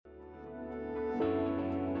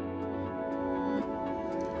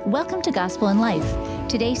Welcome to Gospel in Life.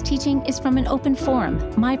 Today's teaching is from an open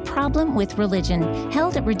forum, My Problem with Religion,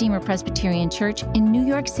 held at Redeemer Presbyterian Church in New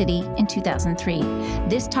York City in 2003.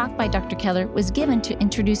 This talk by Dr. Keller was given to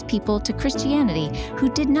introduce people to Christianity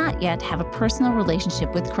who did not yet have a personal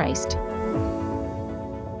relationship with Christ.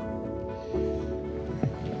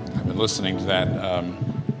 I've been listening to that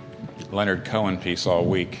Leonard Cohen piece all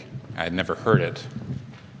week. I had never heard it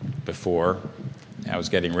before. I was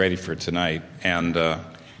getting ready for tonight, and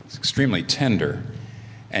it's extremely tender.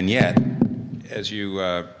 And yet, as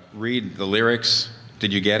you read the lyrics,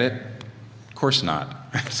 did you get it? Of course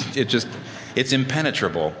not. It's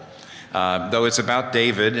impenetrable. Though it's about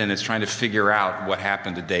David, and it's trying to figure out what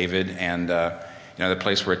happened to David, and the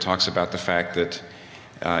place where it talks about the fact that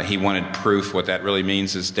he wanted proof. What that really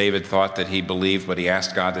means is David thought that he believed, but he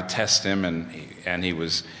asked God to test him, and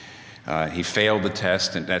he failed the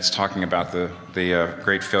test, and that's talking about the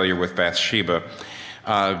great failure with Bathsheba.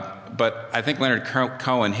 But I think Leonard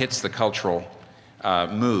Cohen hits the cultural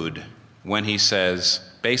mood when he says,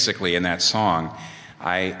 basically in that song,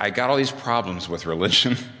 I got all these problems with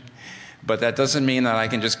religion, but that doesn't mean that I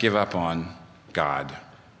can just give up on God.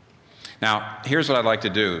 Now, here's what I'd like to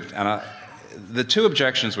do. And the two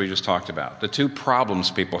objections we just talked about, the two problems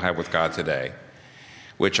people have with God today,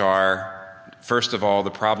 which are, first of all,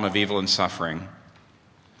 the problem of evil and suffering.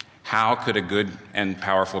 How could a good and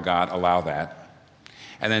powerful God allow that?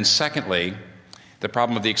 And then secondly, the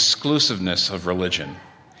problem of the exclusiveness of religion.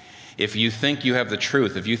 If you think you have the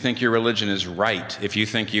truth, if you think your religion is right, if you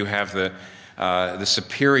think you have the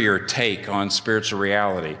superior take on spiritual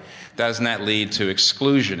reality, doesn't that lead to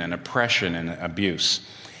exclusion and oppression and abuse?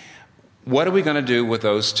 What are we going to do with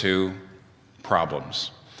those two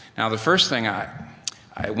problems? Now, the first thing I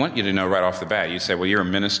want you to know right off the bat, you say, well, you're a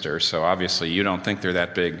minister, so obviously you don't think they're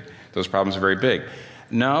that big. Those problems are very big.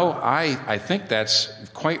 No, I think that's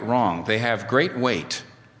quite wrong. They have great weight.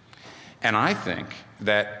 And I think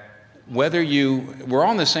that we're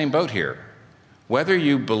all in the same boat here. Whether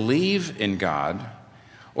you believe in God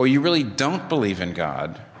or you really don't believe in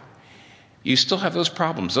God, you still have those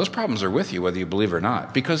problems. Those problems are with you whether you believe or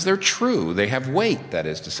not, because they're true. They have weight, that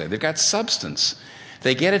is to say. They've got substance.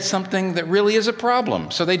 They get at something that really is a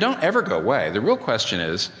problem, so they don't ever go away. The real question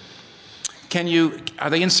is, are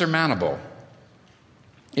they insurmountable?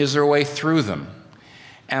 Is there a way through them?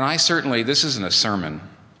 And this isn't a sermon,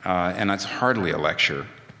 and it's hardly a lecture,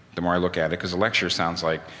 the more I look at it, because a lecture sounds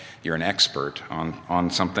like you're an expert on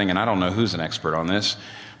something, and I don't know who's an expert on this,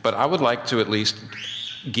 but I would like to at least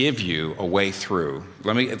give you a way through.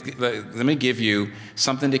 Let me give you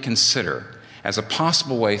something to consider as a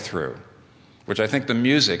possible way through, which I think the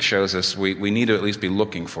music shows us we need to at least be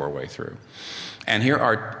looking for a way through. And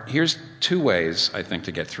here's two ways, I think,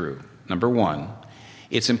 to get through. Number one,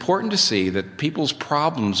 it's important to see that people's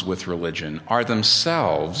problems with religion are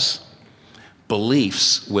themselves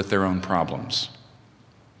beliefs with their own problems.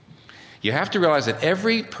 You have to realize that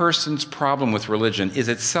every person's problem with religion is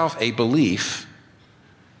itself a belief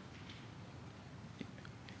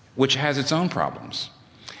which has its own problems.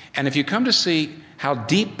 And if you come to see how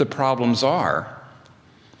deep the problems are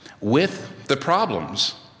with the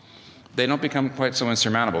problems, they don't become quite so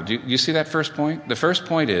insurmountable. Do you see that first point? The first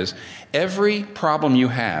point is, every problem you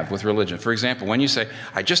have with religion, for example, when you say,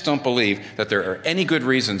 I just don't believe that there are any good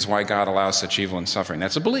reasons why God allows such evil and suffering,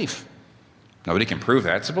 that's a belief. Nobody can prove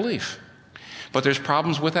that, it's a belief. But there's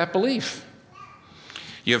problems with that belief.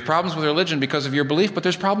 You have problems with religion because of your belief, but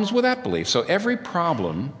there's problems with that belief. So every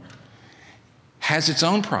problem has its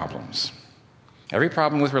own problems. Every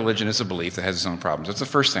problem with religion is a belief that has its own problems. That's the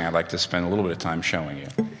first thing I'd like to spend a little bit of time showing you.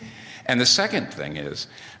 And the second thing is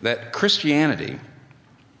that Christianity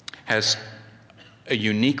has a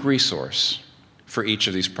unique resource for each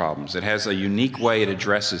of these problems. It has a unique way it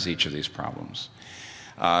addresses each of these problems.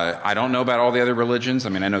 I don't know about all the other religions. I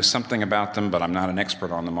mean, I know something about them, but I'm not an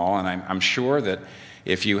expert on them all. And I'm sure that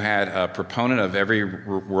if you had a proponent of every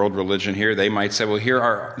world religion here, they might say, well,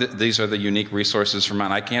 these are the unique resources for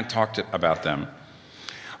mine. I can't talk about them.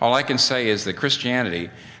 All I can say is that Christianity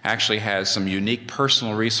actually has some unique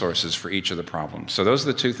personal resources for each of the problems. So those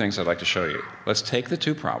are the two things I'd like to show you. Let's take the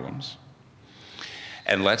two problems,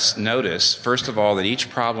 and let's notice, first of all, that each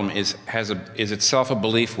problem is itself a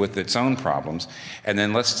belief with its own problems, and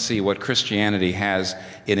then let's see what Christianity has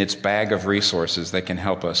in its bag of resources that can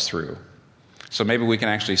help us through. So maybe we can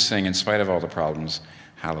actually sing, in spite of all the problems,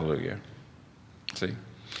 hallelujah. See?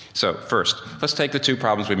 So first, let's take the two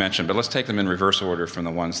problems we mentioned, but let's take them in reverse order from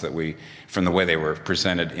the way they were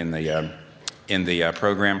presented in the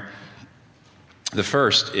program. The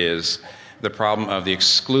first is the problem of the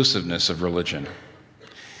exclusiveness of religion.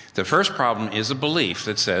 The first problem is a belief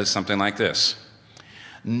that says something like this: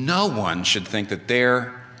 no one should think that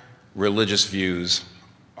their religious views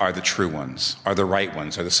are the true ones, are the right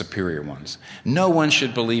ones, are the superior ones. No one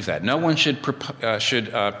should believe that. No one should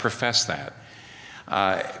profess that.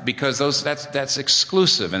 Because that's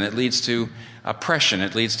exclusive, and it leads to oppression.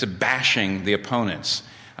 It leads to bashing the opponents.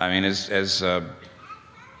 I mean, as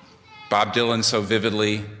Bob Dylan so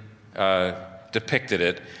vividly depicted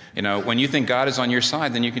it, when you think God is on your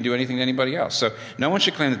side, then you can do anything to anybody else. So no one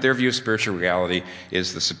should claim that their view of spiritual reality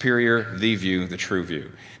is the superior, the view, the true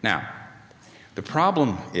view. Now, the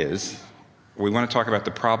problem is, we want to talk about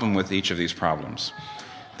the problem with each of these problems.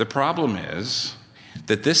 The problem is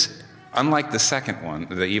that this, unlike the second one,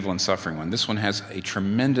 the evil and suffering one, this one has a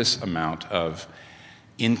tremendous amount of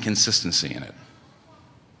inconsistency in it.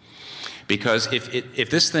 Because if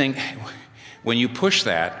this thing, when you push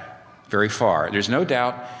that very far, there's no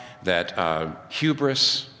doubt that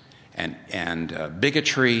hubris and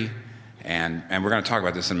bigotry and we're going to talk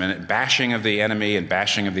about this in a minute, bashing of the enemy and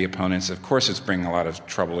bashing of the opponents, of course it's bringing a lot of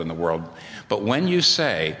trouble in the world. But when you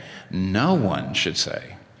say, no one should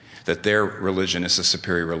say that their religion is a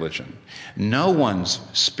superior religion, no one's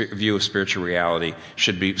view of spiritual reality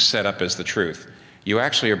should be set up as the truth, you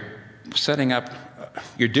actually are setting up,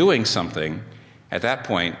 you're doing something at that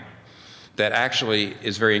point that actually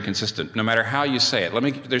is very inconsistent, no matter how you say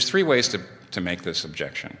it. There's three ways to make this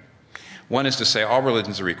objection. One is to say all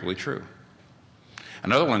religions are equally true.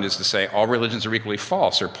 Another one is to say all religions are equally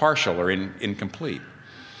false or partial or incomplete.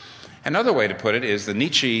 Another way to put it is the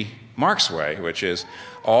Nietzsche-Marx way, which is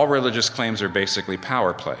all religious claims are basically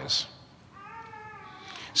power plays.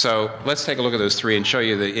 So let's take a look at those three and show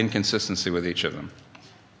you the inconsistency with each of them.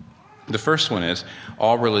 The first one is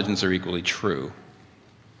all religions are equally true.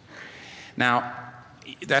 Now,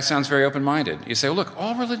 that sounds very open-minded. You say, well, look,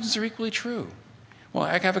 all religions are equally true. Well,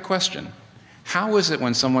 I have a question. How is it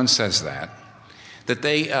when someone says that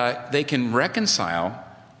they can reconcile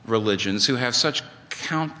religions who have such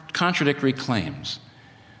contradictory claims?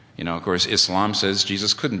 Of course, Islam says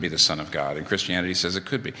Jesus couldn't be the Son of God, and Christianity says it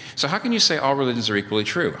could be. So how can you say all religions are equally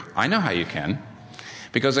true? I know how you can.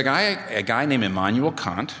 Because a guy named Immanuel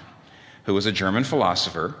Kant, who was a German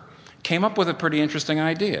philosopher, came up with a pretty interesting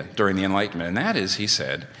idea during the Enlightenment, and that is, he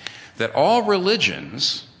said, that all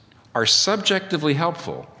religions are subjectively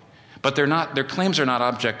helpful, but their claims are not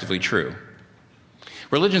objectively true.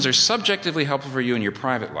 Religions are subjectively helpful for you in your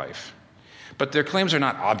private life, but their claims are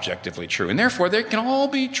not objectively true, and therefore they can all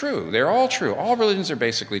be true. They're all true. All religions are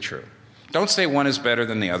basically true. Don't say one is better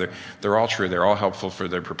than the other. They're all true. They're all helpful for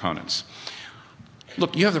their proponents.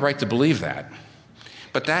 Look, you have the right to believe that,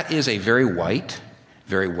 but that is a very white,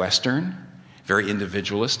 very Western, very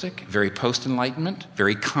individualistic, very post-Enlightenment,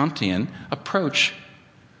 very Kantian approach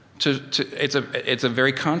it's a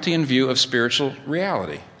very Kantian view of spiritual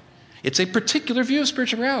reality. It's a particular view of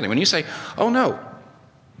spiritual reality. When you say, oh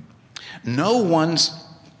no one's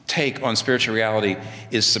take on spiritual reality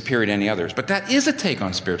is superior to any others, but that is a take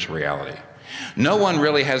on spiritual reality. No one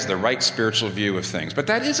really has the right spiritual view of things, but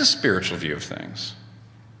that is a spiritual view of things.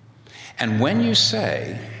 And when you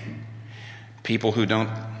say people who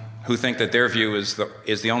think that their view is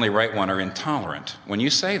the only right one are intolerant, when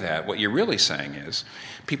you say that, what you're really saying is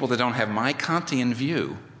people that don't have my Kantian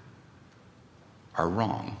view are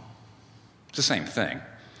wrong. It's the same thing.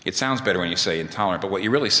 It sounds better when you say intolerant, but what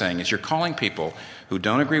you're really saying is you're calling people who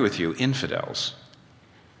don't agree with you infidels.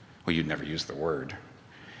 Well, you'd never use the word.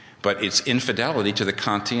 But it's infidelity to the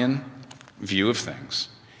Kantian view of things.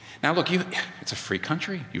 Now look, it's a free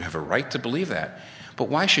country. You have a right to believe that. But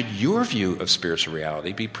why should your view of spiritual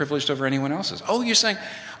reality be privileged over anyone else's? Oh, you're saying,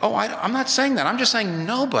 I'm not saying that. I'm just saying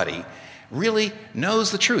nobody really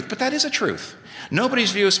knows the truth. But that is a truth.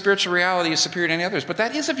 Nobody's view of spiritual reality is superior to any others. But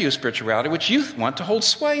that is a view of spiritual reality which you want to hold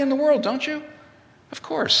sway in the world, don't you? Of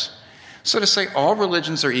course. So to say all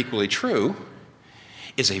religions are equally true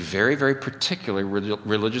is a very, very particular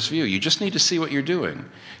religious view. You just need to see what you're doing.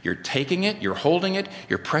 You're taking it, you're holding it,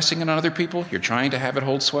 you're pressing it on other people, you're trying to have it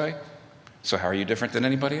hold sway. So how are you different than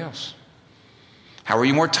anybody else? How are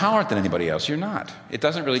you more tolerant than anybody else? You're not. It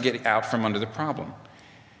doesn't really get out from under the problem.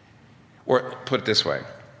 Or put it this way.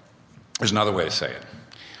 There's another way to say it.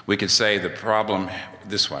 We could say the problem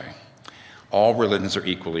this way. All religions are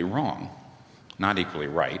equally wrong. Not equally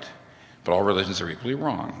right, but all religions are equally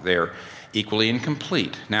wrong. They're equally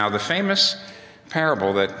incomplete. Now, the famous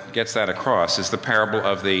parable that gets that across is the parable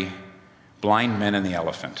of the blind men and the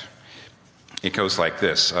elephant. It goes like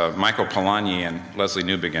this. Michael Polanyi and Leslie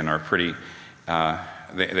Newbigin are pretty,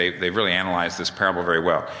 they really analyzed this parable very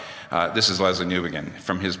well. This is Leslie Newbigin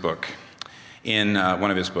from his book. in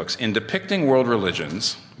one of his books. In depicting world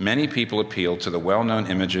religions, many people appeal to the well-known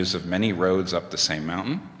images of many roads up the same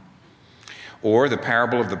mountain, or the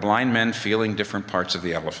parable of the blind men feeling different parts of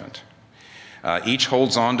the elephant. Each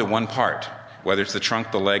holds on to one part, whether it's the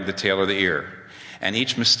trunk, the leg, the tail, or the ear, and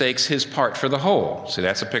each mistakes his part for the whole. So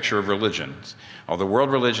that's a picture of religions. All the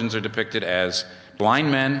world religions are depicted as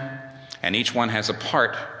blind men, and each one has a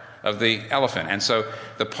part of the elephant. And so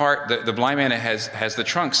the blind man has the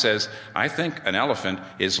trunk says, I think an elephant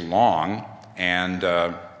is long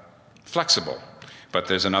and flexible. But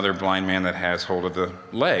there's another blind man that has hold of the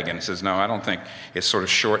leg, and he says, no, I don't think it's sort of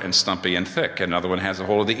short and stumpy and thick. Another one has a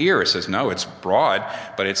hold of the ear. It says, no, it's broad,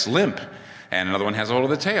 but it's limp. And another one has a hold of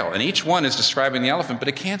the tail. And each one is describing the elephant, but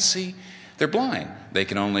it can't see. They're blind. They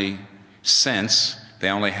can only sense. They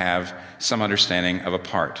only have some understanding of a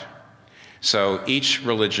part. So each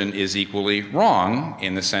religion is equally wrong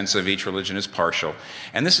in the sense of each religion is partial.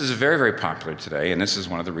 And this is very, very popular today, and this is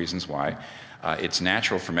one of the reasons why it's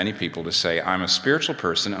natural for many people to say, I'm a spiritual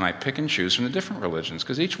person, and I pick and choose from the different religions,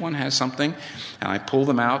 because each one has something, and I pull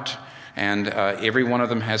them out, and every one of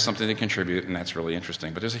them has something to contribute, and that's really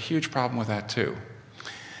interesting. But there's a huge problem with that, too.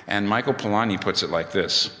 And Michael Polanyi puts it like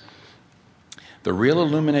this: the real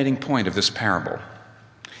illuminating point of this parable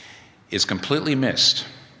is completely missed.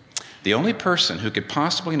 The only person who could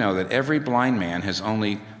possibly know that every blind man has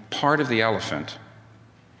only part of the elephant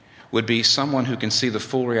would be someone who can see the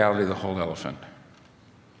full reality of the whole elephant.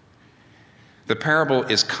 The parable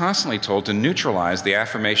is constantly told to neutralize the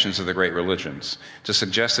affirmations of the great religions, to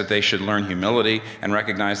suggest that they should learn humility and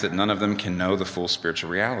recognize that none of them can know the full spiritual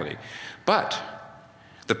reality. But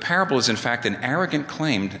the parable is in fact an arrogant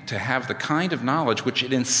claim to have the kind of knowledge which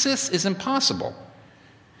it insists is impossible.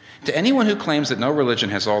 To anyone who claims that no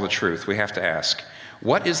religion has all the truth, we have to ask,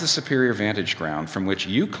 what is the superior vantage ground from which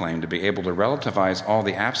you claim to be able to relativize all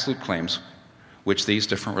the absolute claims which these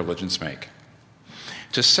different religions make?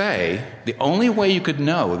 To say the only way you could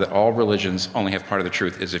know that all religions only have part of the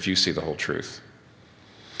truth is if you see the whole truth.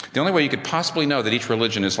 The only way you could possibly know that each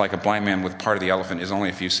religion is like a blind man with part of the elephant is only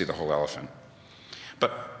if you see the whole elephant.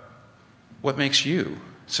 But what makes you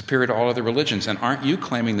superior to all other religions? And aren't you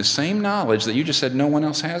claiming the same knowledge that you just said no one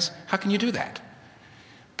else has? How can you do that?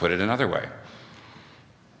 Put it another way.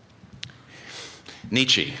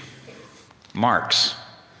 Nietzsche, Marx,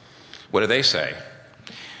 what do they say?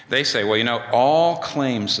 They say, well, all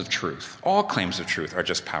claims of truth are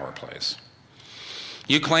just power plays.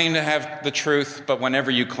 You claim to have the truth, but whenever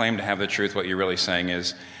you claim to have the truth, what you're really saying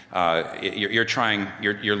is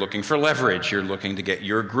you're looking for leverage. You're looking to get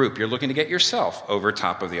your group. You're looking to get yourself over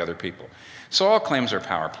top of the other people. So all claims are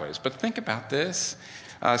power plays. But think about this.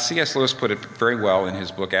 C.S. Lewis put it very well in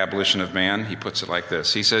his book, Abolition of Man. He puts it like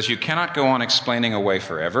this. He says, you cannot go on explaining away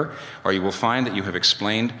forever, or you will find that you have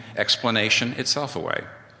explained explanation itself away.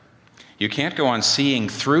 You can't go on seeing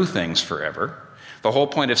through things forever. The whole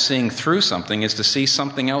point of seeing through something is to see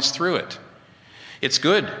something else through it. It's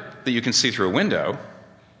good that you can see through a window,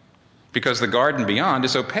 because the garden beyond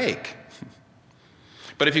is opaque.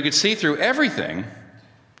 But if you could see through everything,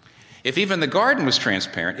 if even the garden was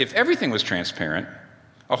transparent, if everything was transparent,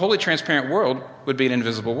 a wholly transparent world would be an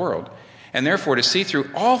invisible world. And therefore, to see through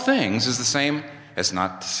all things is the same as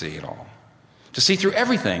not to see at all. To see through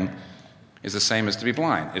everything is the same as to be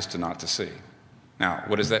blind, is to not to see. Now,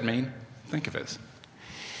 what does that mean? Think of it.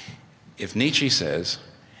 If Nietzsche says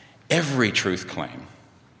every truth claim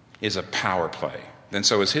is a power play, then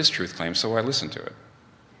so is his truth claim, so I listen to it.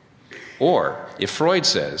 Or if Freud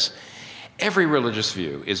says every religious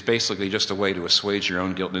view is basically just a way to assuage your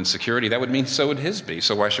own guilt and insecurity, that would mean so would his be,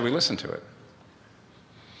 so why should we listen to it?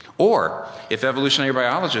 Or if evolutionary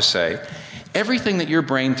biologists say everything that your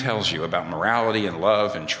brain tells you about morality and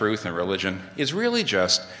love and truth and religion is really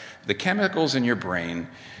just the chemicals in your brain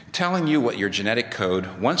telling you what your genetic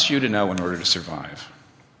code wants you to know in order to survive.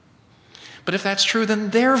 But if that's true, then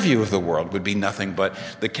their view of the world would be nothing but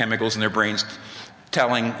the chemicals in their brains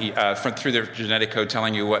telling, through their genetic code,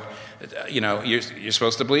 telling you what you're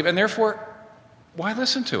supposed to believe, and therefore, why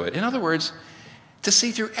listen to it? In other words, to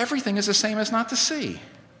see through everything is the same as not to see.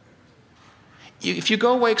 If you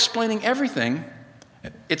go away explaining everything,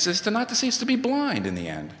 it's as to not to see, it's to be blind in the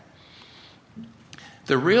end.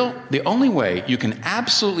 The only way you can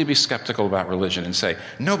absolutely be skeptical about religion and say,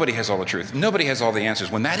 nobody has all the truth, nobody has all the answers,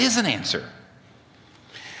 when that is an answer.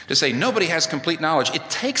 To say nobody has complete knowledge, it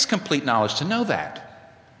takes complete knowledge to know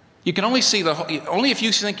that. You can only see only if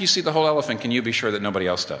you think you see the whole elephant can you be sure that nobody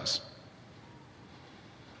else does.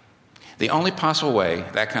 The only possible way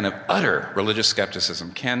that kind of utter religious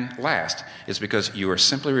skepticism can last is because you are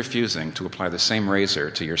simply refusing to apply the same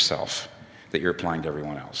razor to yourself that you're applying to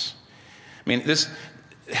everyone else. I mean,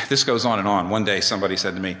 this goes on and on. One day somebody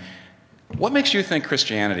said to me, "What makes you think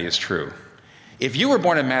Christianity is true? If you were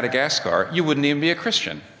born in Madagascar, you wouldn't even be a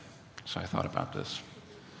Christian." So I thought about this.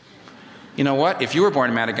 You know what? If you were born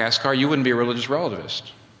in Madagascar, you wouldn't be a religious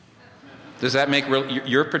relativist. Does that make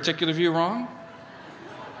your particular view wrong?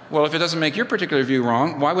 Well, if it doesn't make your particular view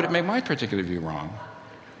wrong, why would it make my particular view wrong?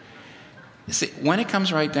 You see, when it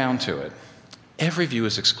comes right down to it, every view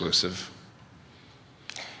is exclusive.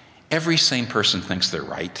 Every sane person thinks they're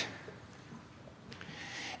right.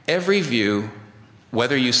 Every view,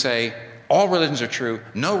 whether you say all religions are true,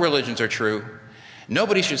 no religions are true,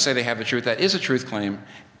 nobody should say they have the truth, that is a truth claim,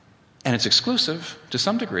 and it's exclusive to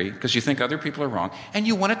some degree because you think other people are wrong, and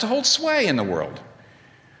you want it to hold sway in the world.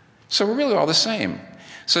 So we're really all the same.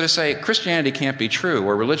 So to say Christianity can't be true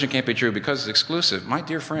or religion can't be true because it's exclusive, my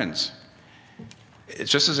dear friends, it's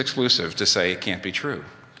just as exclusive to say it can't be true.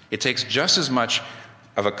 It takes just as much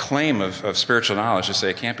of a claim of spiritual knowledge to say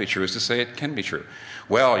it can't be true as to say it can be true.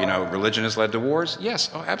 Well, religion has led to wars. Yes,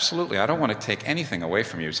 absolutely. I don't want to take anything away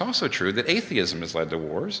from you. It's also true that atheism has led to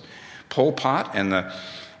wars. Pol Pot and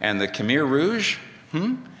the Khmer Rouge,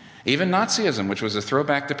 even Nazism, which was a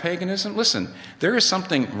throwback to paganism. Listen, there is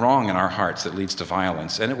something wrong in our hearts that leads to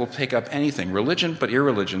violence, and it will take up anything, religion, but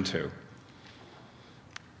irreligion too.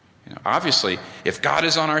 Obviously, if God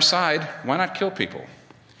is on our side, why not kill people?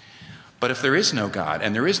 But if there is no God,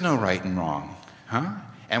 and there is no right and wrong,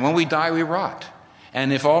 and when we die, we rot,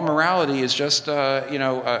 and if all morality is just,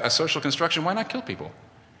 a social construction, why not kill people?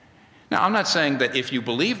 Now, I'm not saying that if you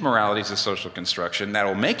believe morality is a social construction, that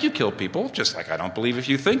will make you kill people, just like I don't believe if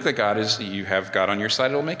you think that you have God on your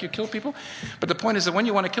side, it'll make you kill people. But the point is that when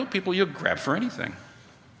you want to kill people, you'll grab for anything.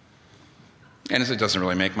 And it doesn't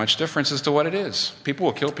really make much difference as to what it is. People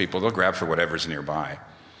will kill people. They'll grab for whatever's nearby.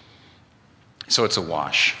 So it's a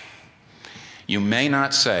wash. You may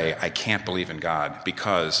not say, I can't believe in God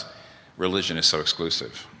because religion is so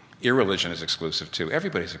exclusive. Irreligion is exclusive too.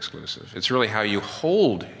 Everybody's exclusive. It's really how you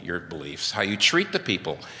hold your beliefs, how you treat the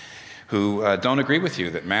people who don't agree with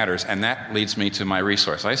you that matters. And that leads me to my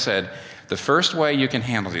resource. I said, the first way you can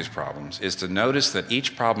handle these problems is to notice that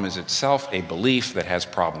each problem is itself a belief that has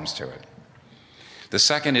problems to it. The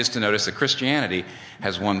second is to notice that Christianity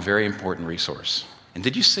has one very important resource. And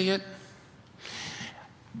did you see it?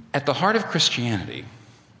 At the heart of Christianity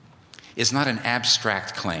is not an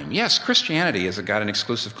abstract claim. Yes, Christianity has got an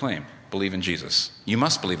exclusive claim. Believe in Jesus. You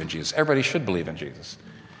must believe in Jesus. Everybody should believe in Jesus.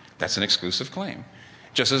 That's an exclusive claim.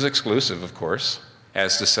 Just as exclusive, of course,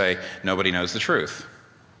 as to say nobody knows the truth.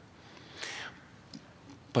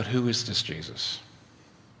 But who is this Jesus?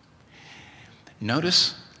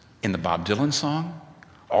 Notice in the Bob Dylan song,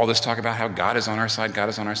 all this talk about how God is on our side, God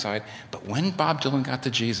is on our side. But when Bob Dylan got to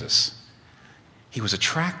Jesus, he was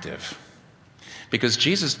attractive. Because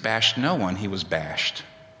Jesus bashed no one, he was bashed.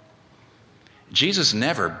 Jesus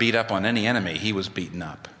never beat up on any enemy, he was beaten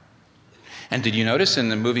up. And did you notice in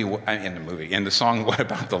the song, What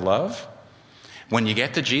About the Love? When you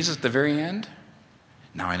get to Jesus at the very end,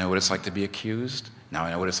 now I know what it's like to be accused. Now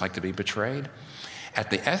I know what it's like to be betrayed.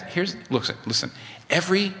 Listen,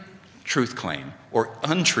 every truth claim or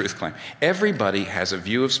untruth claim, everybody has a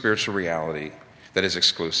view of spiritual reality that is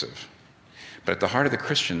exclusive. But at the heart of the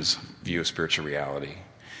Christian's view of spiritual reality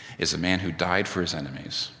is a man who died for his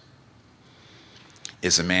enemies,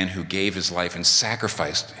 is a man who gave his life and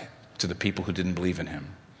sacrificed to the people who didn't believe in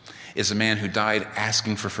him, is a man who died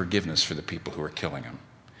asking for forgiveness for the people who were killing him.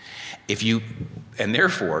 And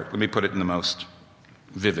therefore, let me put it in the most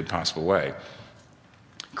vivid possible way,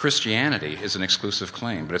 Christianity is an exclusive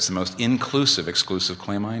claim, but it's the most inclusive exclusive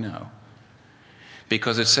claim I know.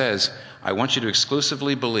 Because it says, I want you to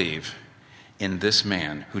exclusively believe in this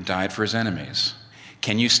man who died for his enemies.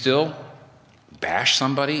 Can you still bash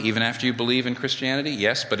somebody even after you believe in Christianity?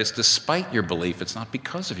 Yes, but it's despite your belief. It's not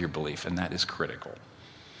because of your belief, and that is critical.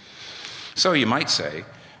 So you might say,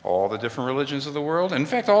 all the different religions of the world, in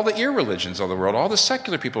fact, all the irreligions of the world, all the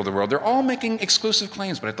secular people of the world, they're all making exclusive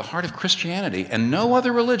claims, but at the heart of Christianity and no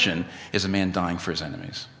other religion is a man dying for his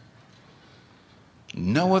enemies.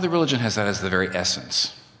 No other religion has that as the very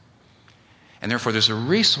essence. And therefore, there's a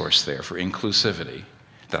resource there for inclusivity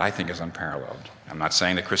that I think is unparalleled. I'm not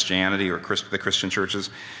saying that Christianity or the Christian churches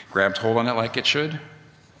grabbed hold on it like it should,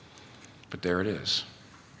 but there it is.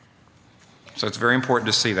 So it's very important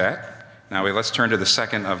to see that. Now, let's turn to the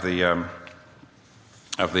second of the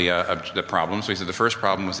problems. We said the first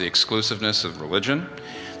problem was the exclusiveness of religion.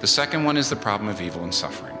 The second one is the problem of evil and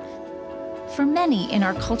suffering. For many in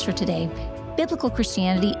our culture today, biblical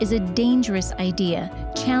Christianity is a dangerous idea,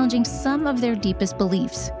 challenging some of their deepest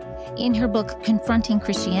beliefs. In her book, Confronting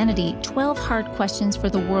Christianity, 12 Hard Questions for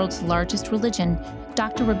the World's Largest Religion,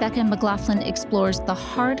 Dr. Rebecca McLaughlin explores the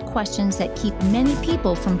hard questions that keep many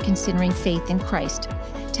people from considering faith in Christ.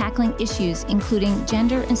 Tackling issues including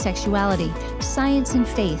gender and sexuality, science and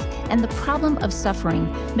faith, and the problem of suffering,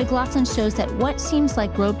 McLaughlin shows that what seems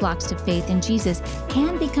like roadblocks to faith in Jesus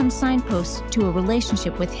can become signposts to a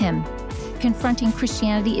relationship with Him. Confronting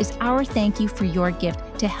Christianity is our thank you for your gift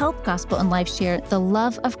to help Gospel in Life share the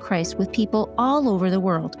love of Christ with people all over the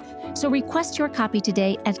world. So request your copy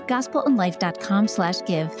today at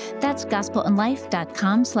gospelinlife.com/give. That's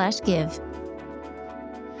gospelinlife.com/give.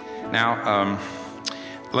 Now,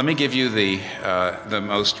 let me give you the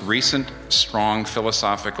most recent strong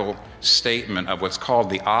philosophical statement of what's called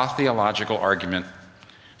the atheological argument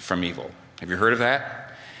from evil. Have you heard of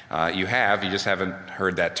that? You have, you just haven't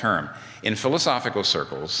heard that term. In philosophical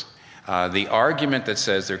circles, the argument that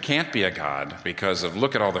says there can't be a God because of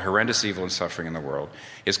look at all the horrendous evil and suffering in the world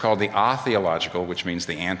is called the atheological, which means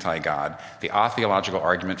the anti-God, the atheological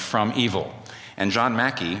argument from evil. And John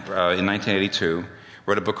Mackey, in 1982,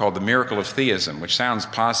 wrote a book called The Miracle of Theism, which sounds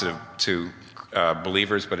positive to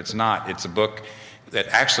believers, but it's not. It's a book that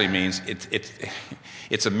actually means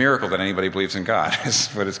it's a miracle that anybody believes in God.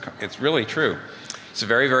 But it's really true. It's a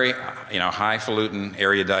very, very highfalutin,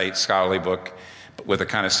 erudite, scholarly book with a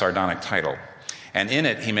kind of sardonic title. And in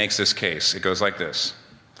it, he makes this case. It goes like this.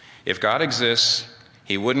 If God exists,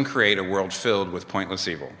 He wouldn't create a world filled with pointless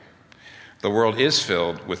evil. The world is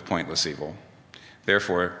filled with pointless evil.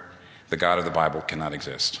 Therefore, the God of the Bible cannot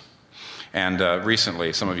exist. And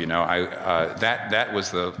recently, some of you know, that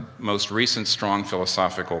was the most recent strong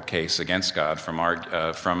philosophical case against God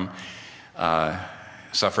from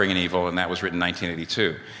Suffering and Evil, and that was written in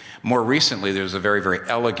 1982. More recently, there's a very, very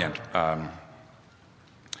elegant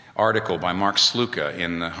article by Mark Sluka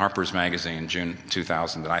in Harper's Magazine, June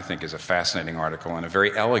 2000, that I think is a fascinating article and a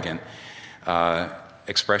very elegant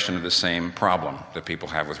expression of the same problem that people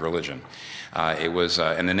have with religion. It was,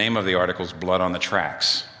 and the name of the article is Blood on the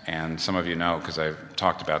Tracks. And some of you know, because I've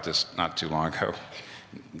talked about this not too long ago,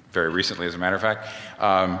 very recently as a matter of fact.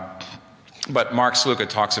 But Mark Sluka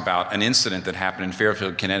talks about an incident that happened in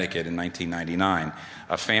Fairfield, Connecticut in 1999.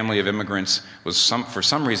 A family of immigrants was for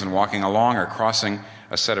some reason walking along or crossing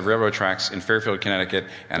a set of railroad tracks in Fairfield, Connecticut,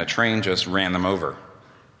 and a train just ran them over,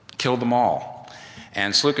 killed them all.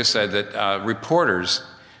 And Sluka said that reporters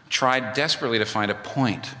tried desperately to find a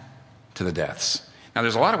point to the deaths. Now,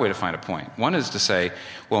 there's a lot of ways to find a point. One is to say,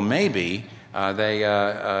 well, maybe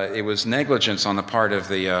it was negligence on the part of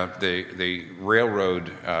the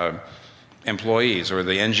railroad employees or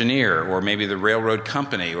the engineer, or maybe the railroad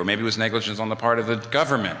company, or maybe it was negligence on the part of the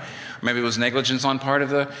government, or maybe it was negligence on part of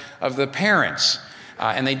the parents.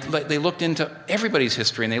 And they looked into everybody's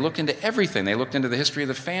history, and they looked into everything. They looked into the history of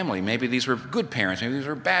the family. Maybe these were good parents. Maybe these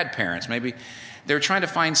were bad parents. Maybe they were trying to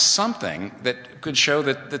find something that could show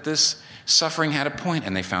that this suffering had a point,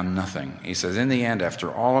 and they found nothing. He says, in the end,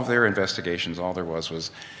 after all of their investigations, all there was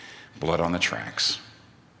blood on the tracks.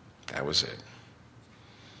 That was it.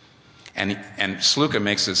 And Sluka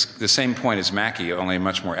makes the same point as Mackey, only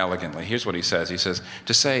much more elegantly. Here's what he says. He says,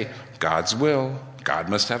 to say, God's will, God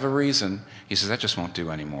must have a reason, he says, that just won't do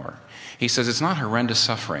anymore. He says, it's not horrendous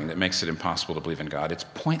suffering that makes it impossible to believe in God. It's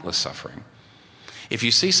pointless suffering. If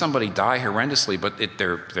you see somebody die horrendously, but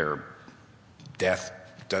their death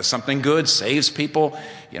does something good, saves people,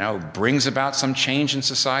 brings about some change in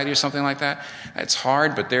society or something like that, it's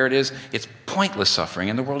hard, but there it is. It's pointless suffering,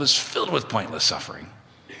 and the world is filled with pointless suffering.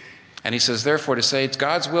 And he says, therefore, to say it's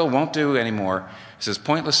God's will won't do anymore. He says,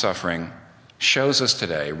 pointless suffering shows us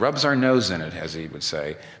today, rubs our nose in it, as he would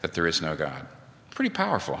say, that there is no God. Pretty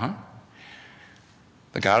powerful, huh?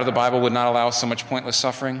 The God of the Bible would not allow so much pointless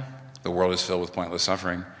suffering. The world is filled with pointless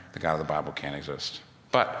suffering. The God of the Bible can't exist.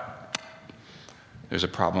 But there's a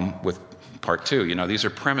problem with part two. These are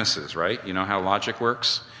premises, right? You know how logic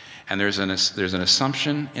works? And there's an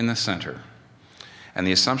assumption in the center. And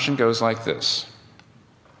the assumption goes like this.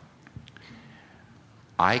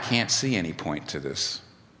 I can't see any point to this.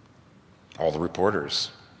 All the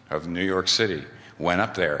reporters of New York City went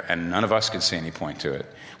up there, and none of us could see any point to it.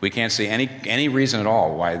 We can't see any reason at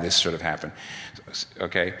all why this should have happened.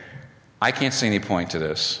 Okay? I can't see any point to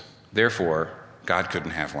this. Therefore, God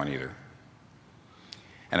couldn't have one either.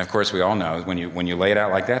 And of course, we all know when you lay it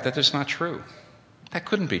out like that, that's just not true. That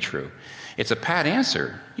couldn't be true. It's a pat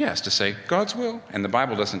answer, yes, to say God's will. And the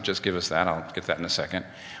Bible doesn't just give us that. I'll get that in a second.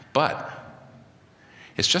 But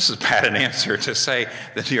it's just as bad an answer to say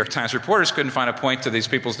the New York Times reporters couldn't find a point to these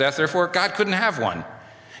people's death, therefore God couldn't have one.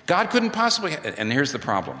 God couldn't possibly and here's the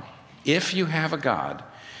problem. If you have a God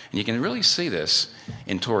And you can really see this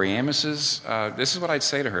in Tori Amos's, this is what I'd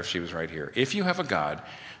say to her if she was right here. If you have a God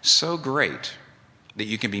so great that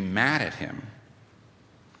you can be mad at him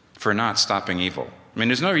for not stopping evil. I mean,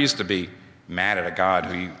 there's no use to be mad at a God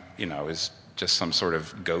who, is just some sort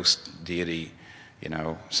of ghost deity,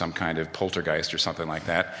 some kind of poltergeist or something like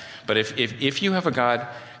that. But if you have a God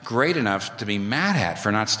great enough to be mad at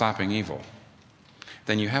for not stopping evil,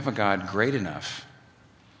 then you have a God great enough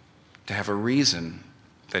to have a reason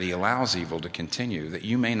that he allows evil to continue that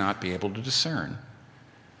you may not be able to discern.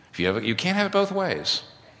 You can't have it both ways.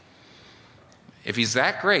 If he's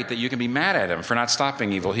that great that you can be mad at him for not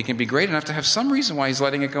stopping evil, he can be great enough to have some reason why he's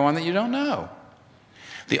letting it go on that you don't know.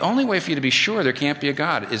 The only way for you to be sure there can't be a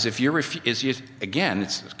God is if again,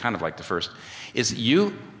 it's kind of like the first, is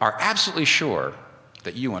you are absolutely sure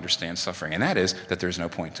that you understand suffering, and that is that there's no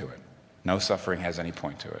point to it. No suffering has any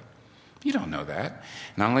point to it. You don't know that.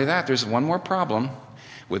 Not only that, there's one more problem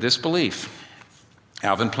with this belief.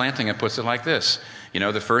 Alvin Plantinga puts it like this.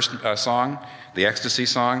 The first song, the ecstasy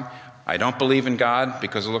song, I don't believe in God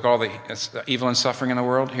because look all the evil and suffering in the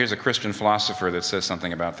world. Here's a Christian philosopher that says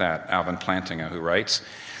something about that, Alvin Plantinga, who writes,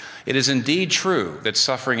 it is indeed true that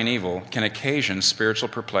suffering and evil can occasion spiritual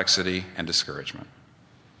perplexity and discouragement.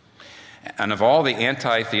 And of all the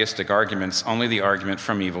anti-theistic arguments, only the argument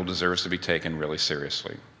from evil deserves to be taken really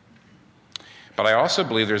seriously. But I also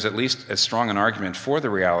believe there's at least as strong an argument for the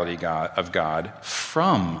reality of God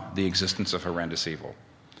from the existence of horrendous evil.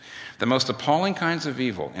 The most appalling kinds of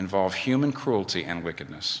evil involve human cruelty and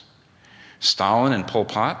wickedness. Stalin and Pol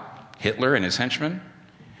Pot, Hitler and his henchmen.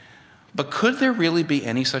 But could there really be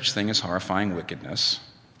any such thing as horrifying wickedness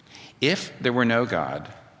if there were no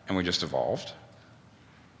God and we just evolved?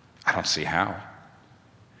 I don't see how.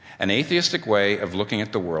 An atheistic way of looking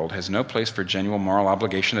at the world has no place for genuine moral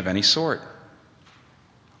obligation of any sort.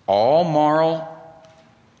 All moral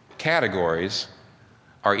categories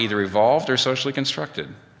are either evolved or socially constructed.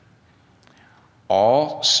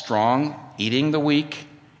 All strong eating the weak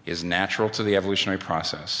is natural to the evolutionary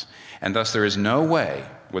process. And thus there is no way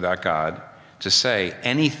without God to say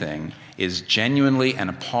anything is genuinely and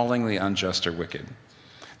appallingly unjust or wicked.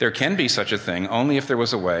 There can be such a thing only if there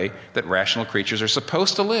was a way that rational creatures are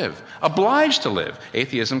supposed to live, obliged to live.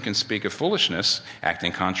 Atheism can speak of foolishness,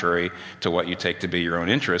 acting contrary to what you take to be your own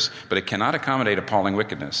interests, but it cannot accommodate appalling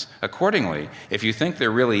wickedness. Accordingly, if you think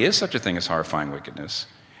there really is such a thing as horrifying wickedness,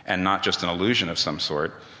 and not just an illusion of some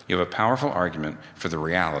sort, you have a powerful argument for the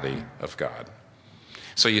reality of God.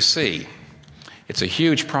 So you see, it's a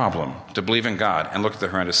huge problem to believe in God and look at the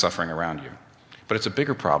horrendous suffering around you. But it's a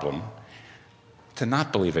bigger problem to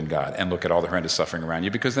not believe in God and look at all the horrendous suffering around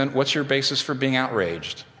you, because then what's your basis for being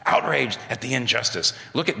outraged? Outraged at the injustice.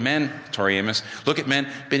 Look at men, Tori Amos, look at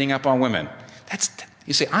men beating up on women.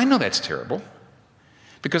 You say, I know that's terrible.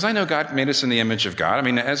 Because I know God made us in the image of God. I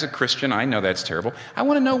mean, as a Christian, I know that's terrible. I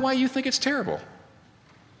want to know why you think it's terrible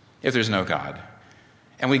if there's no God.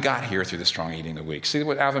 And we got here through the strong eating of the weak. See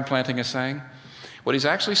what Alvin Plantinga is saying? What he's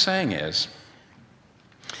actually saying is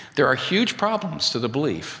there are huge problems to the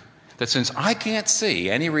belief that since I can't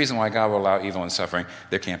see any reason why God will allow evil and suffering,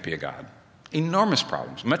 there can't be a God. Enormous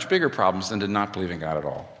problems, much bigger problems than to not believe in God at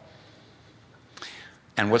all.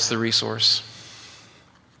 And what's the resource?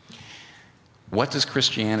 What does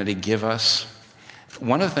Christianity give us?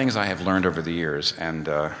 One of the things I have learned over the years, and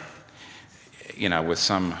with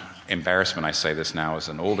some embarrassment I say this now as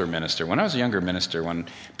an older minister, when I was a younger minister, when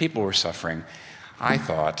people were suffering, I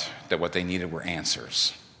thought that what they needed were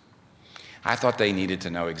answers. I thought they needed to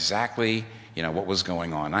know exactly, what was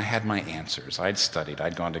going on. I had my answers. I'd studied.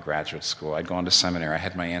 I'd gone to graduate school. I'd gone to seminary. I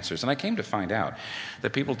had my answers. And I came to find out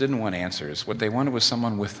that people didn't want answers. What they wanted was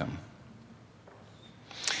someone with them.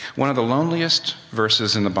 One of the loneliest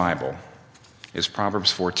verses in the Bible is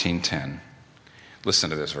Proverbs 14:10. Listen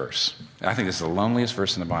to this verse. I think this is the loneliest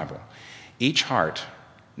verse in the Bible. Each heart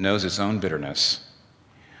knows its own bitterness,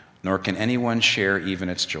 nor can anyone share even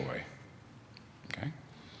its joy. Okay?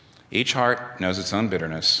 Each heart knows its own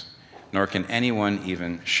bitterness, nor can anyone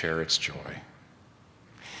even share its joy.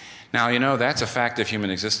 Now, that's a fact of human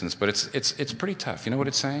existence, but it's pretty tough. You know what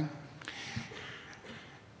it's saying?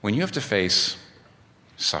 When you have to face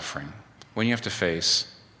suffering, when you have to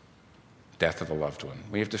face death of a loved one,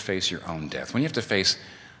 when you have to face your own death, when you have to face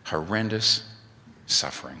horrendous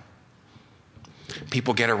suffering,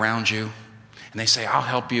 people get around you and they say, I'll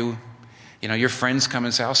help you. Your friends come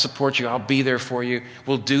and say, I'll support you, I'll be there for you,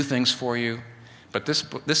 we'll do things for you. But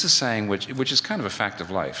this is saying, which is kind of a fact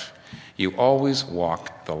of life, you always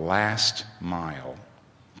walk the last mile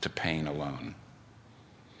to pain alone.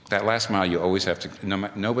 That last mile you always have to,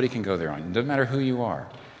 nobody can go there on you. It doesn't matter who you are.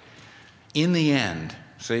 In the end,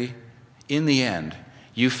 See? In the end,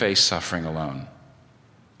 you face suffering alone.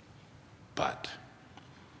 But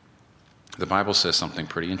the Bible says something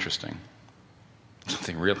pretty interesting.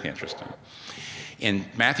 Something really interesting. In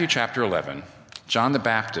Matthew chapter 11, John the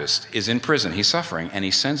Baptist is in prison. He's suffering, and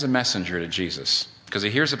he sends a messenger to Jesus because he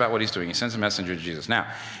hears about what he's doing. He sends a messenger to Jesus. Now,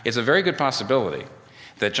 it's a very good possibility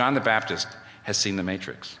that John the Baptist has seen The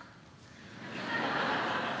Matrix,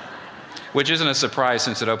 which isn't a surprise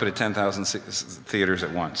since it opened at 10,000 theaters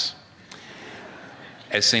at once.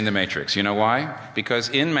 Has seen The Matrix. You know why? Because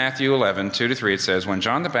in Matthew 11, 2-3, it says, when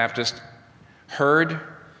John the Baptist heard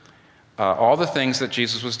all the things that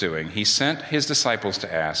Jesus was doing, he sent his disciples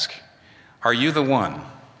to ask, "Are you the one?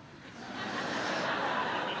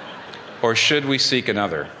 Or should we seek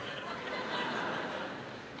another?"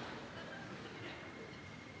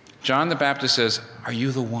 John the Baptist says, "Are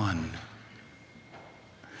you the one?"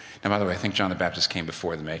 Now, by the way, I think John the Baptist came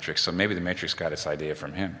before The Matrix, so maybe The Matrix got its idea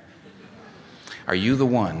from him. Are you the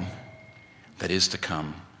one that is to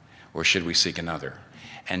come, or should we seek another?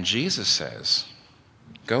 And Jesus says,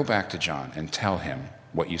 go back to John and tell him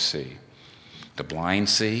what you see. The blind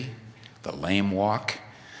see, the lame walk,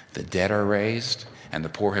 the dead are raised, and the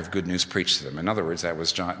poor have good news preached to them. In other words, that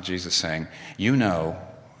was Jesus saying, you know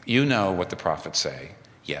what the prophets say.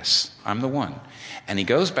 Yes, I'm the one. And he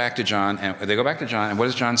goes back to John, and they go back to John, and what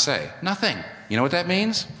does John say? Nothing. You know what that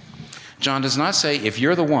means? John does not say, if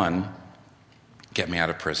you're the one, get me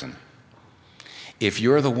out of prison. If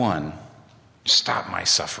you're the one, stop my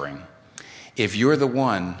suffering. If you're the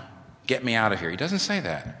one, get me out of here. He doesn't say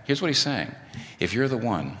that. Here's what he's saying. If you're the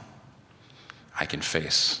one, I can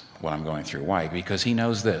face what I'm going through. Why? Because he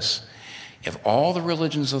knows this. Of all the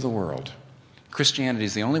religions of the world, Christianity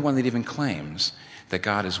is the only one that even claims that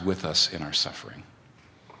God is with us in our suffering.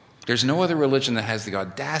 There's no other religion that has the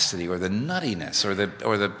audacity or the nuttiness or the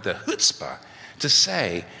chutzpah to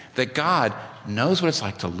say that God knows what it's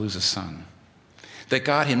like to lose a son, that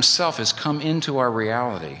God himself has come into our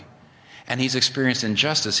reality, and he's experienced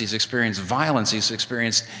injustice, he's experienced violence, he's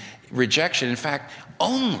experienced rejection. In fact,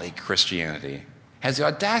 only Christianity has the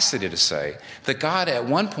audacity to say that God at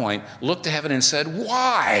one point looked to heaven and said,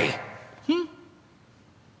 why?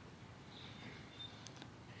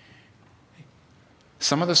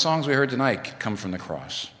 Some of the songs we heard tonight come from the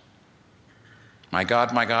cross. My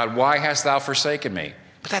God, why hast thou forsaken me?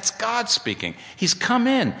 But that's God speaking. He's come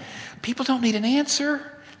in. People don't need an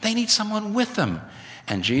answer. They need someone with them.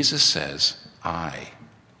 And Jesus says,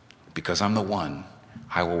 because I'm the one,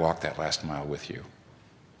 I will walk that last mile with you.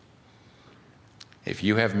 If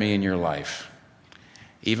you have me in your life,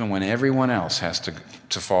 even when everyone else has to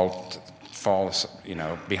fall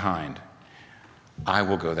behind, I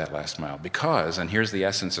will go that last mile. Because, and here's the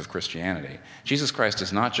essence of Christianity, Jesus Christ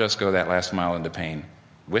does not just go that last mile into pain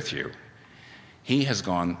with you. He has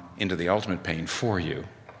gone into the ultimate pain for you.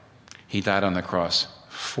 He died on the cross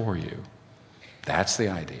for you. That's the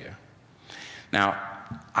idea. Now,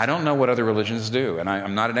 I don't know what other religions do, and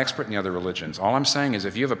I'm not an expert in the other religions. All I'm saying is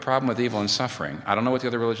if you have a problem with evil and suffering, I don't know what the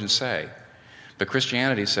other religions say. But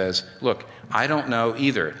Christianity says, look, I don't know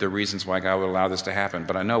either the reasons why God would allow this to happen,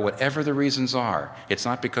 but I know whatever the reasons are, it's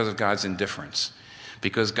not because of God's indifference.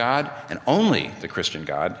 Because God, and only the Christian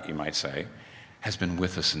God, you might say, has been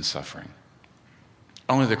with us in suffering.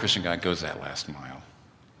 Only the Christian God goes that last mile.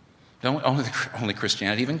 Only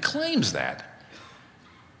Christianity even claims that.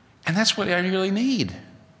 And that's what I really need.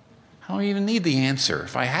 I don't even need the answer.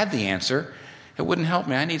 If I had the answer, it wouldn't help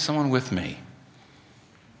me. I need someone with me.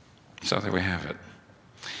 So there we have it.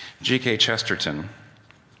 G.K. Chesterton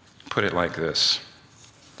put it like this.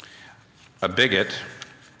 A bigot,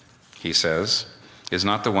 he says, is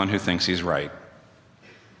not the one who thinks he's right.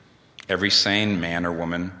 Every sane man or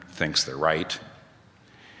woman thinks they're right.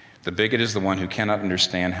 The bigot is the one who cannot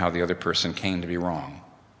understand how the other person came to be wrong.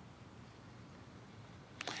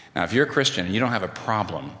 Now, if you're a Christian and you don't have a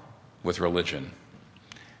problem with religion,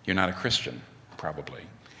 you're not a Christian, probably.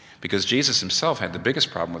 Because Jesus himself had the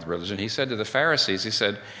biggest problem with religion. He said to the Pharisees,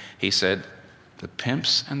 he said, the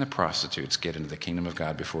pimps and the prostitutes get into the kingdom of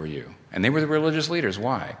God before you. And they were the religious leaders.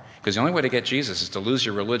 Why? Because the only way to get Jesus is to lose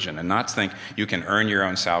your religion and not think you can earn your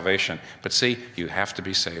own salvation. But see, you have to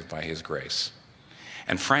be saved by his grace.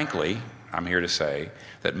 And frankly, I'm here to say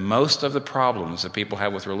that most of the problems that people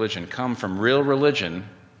have with religion come from real religion,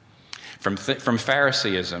 from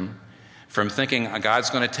Phariseeism, from thinking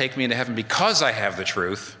God's going to take me into heaven because I have the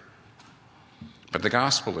truth. But the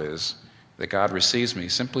gospel is that God receives me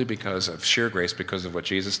simply because of sheer grace, because of what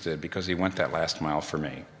Jesus did, because he went that last mile for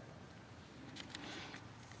me.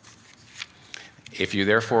 If you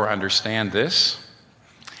therefore understand this,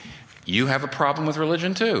 you have a problem with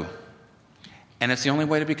religion too. And it's the only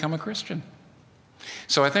way to become a Christian.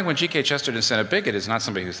 So I think when G.K. Chesterton said a bigot is not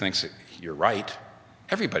somebody who thinks you're right.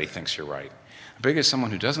 Everybody thinks you're right. A bigot is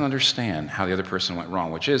someone who doesn't understand how the other person went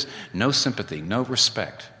wrong, which is no sympathy, no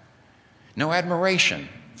respect, no admiration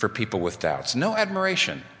for people with doubts, no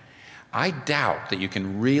admiration. I doubt that you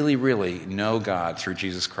can really, really know God through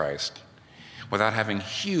Jesus Christ without having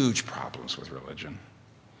huge problems with religion.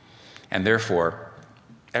 And therefore,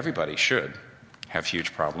 everybody should have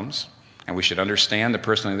huge problems. And we should understand the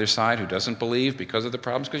person on the other side who doesn't believe because of the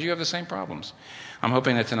problems, because you have the same problems. I'm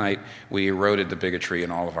hoping that tonight we eroded the bigotry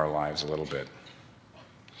in all of our lives a little bit.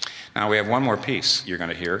 Now, we have one more piece you're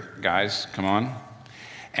going to hear. Guys, come on.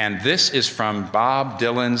 And this is from Bob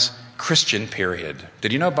Dylan's Christian period.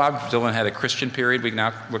 Did you know Bob Dylan had a Christian period? We can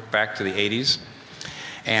now look back to the 80s.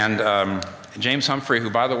 And James Humphrey,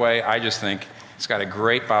 who, by the way, I just think has got a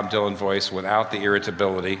great Bob Dylan voice without the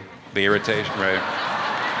irritability, the irritation, right?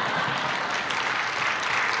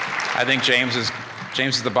 I think James is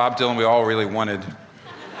the Bob Dylan we all really wanted,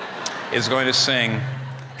 is going to sing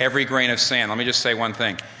Every Grain of Sand. Let me just say one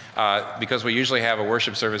thing. Because we usually have a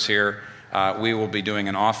worship service here, we will be doing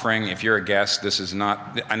an offering. If you're a guest, this is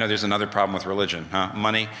not, I know there's another problem with religion,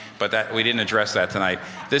 money, but that we didn't address that tonight.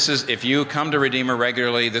 This is, if you come to Redeemer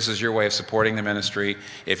regularly, this is your way of supporting the ministry.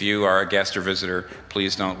 If you are a guest or visitor,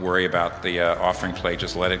 please don't worry about the offering plate,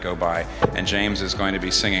 just let it go by. And James is going to be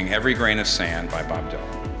singing Every Grain of Sand by Bob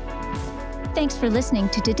Dylan. Thanks for listening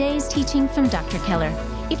to today's teaching from Dr. Keller.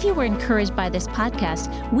 If you were encouraged by this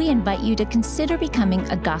podcast, we invite you to consider becoming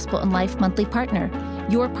a Gospel in Life monthly partner.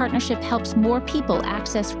 Your partnership helps more people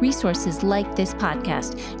access resources like this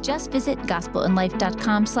podcast. Just visit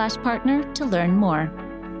gospelinlife.com/partner to learn more.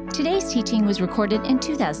 Today's teaching was recorded in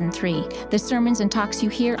 2003. The sermons and talks you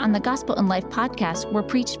hear on the Gospel in Life podcast were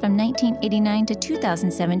preached from 1989 to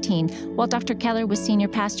 2017, while Dr. Keller was senior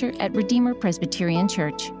pastor at Redeemer Presbyterian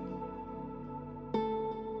Church.